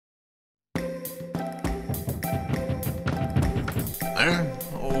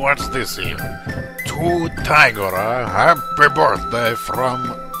What's this here? To Tigura, happy birthday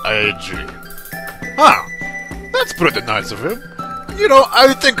from AG. Huh, that's pretty nice of him. You know,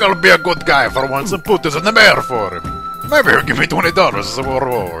 I think I'll be a good guy for once and put this in the mail for him. Maybe he'll give me $20 as a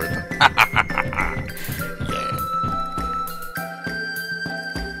reward. Yeah.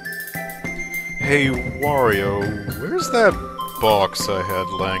 Hey, Wario, where's that box I had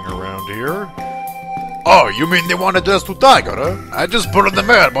laying around here? Oh, you mean they wanted us to Tigura? I just put it in the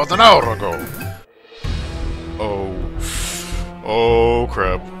mail about an hour ago. Oh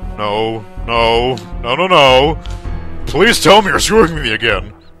crap. No. Please tell me you're screwing me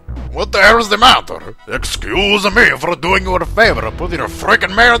again. What the hell is the matter? Excuse me for doing you a favor of putting your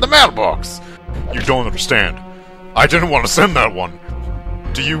freaking mail in the mailbox. You don't understand. I didn't want to send that one.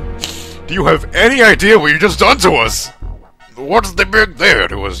 Do you have any idea what you just done to us? What's the big deal?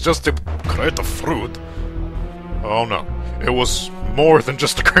 It was just a crate of fruit. Oh no, it was more than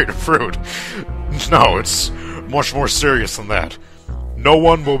just a crate of fruit. No, it's much more serious than that. No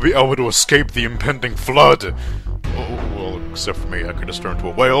one will be able to escape the impending flood. Oh, well, except for me, I could just turn into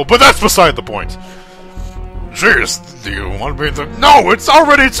a whale, but that's beside the point. Jeez, do you want me to— No, it's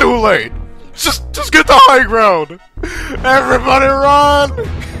already too late! Just get the high ground! Everybody run!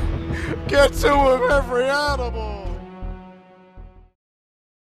 Get to him, every animal!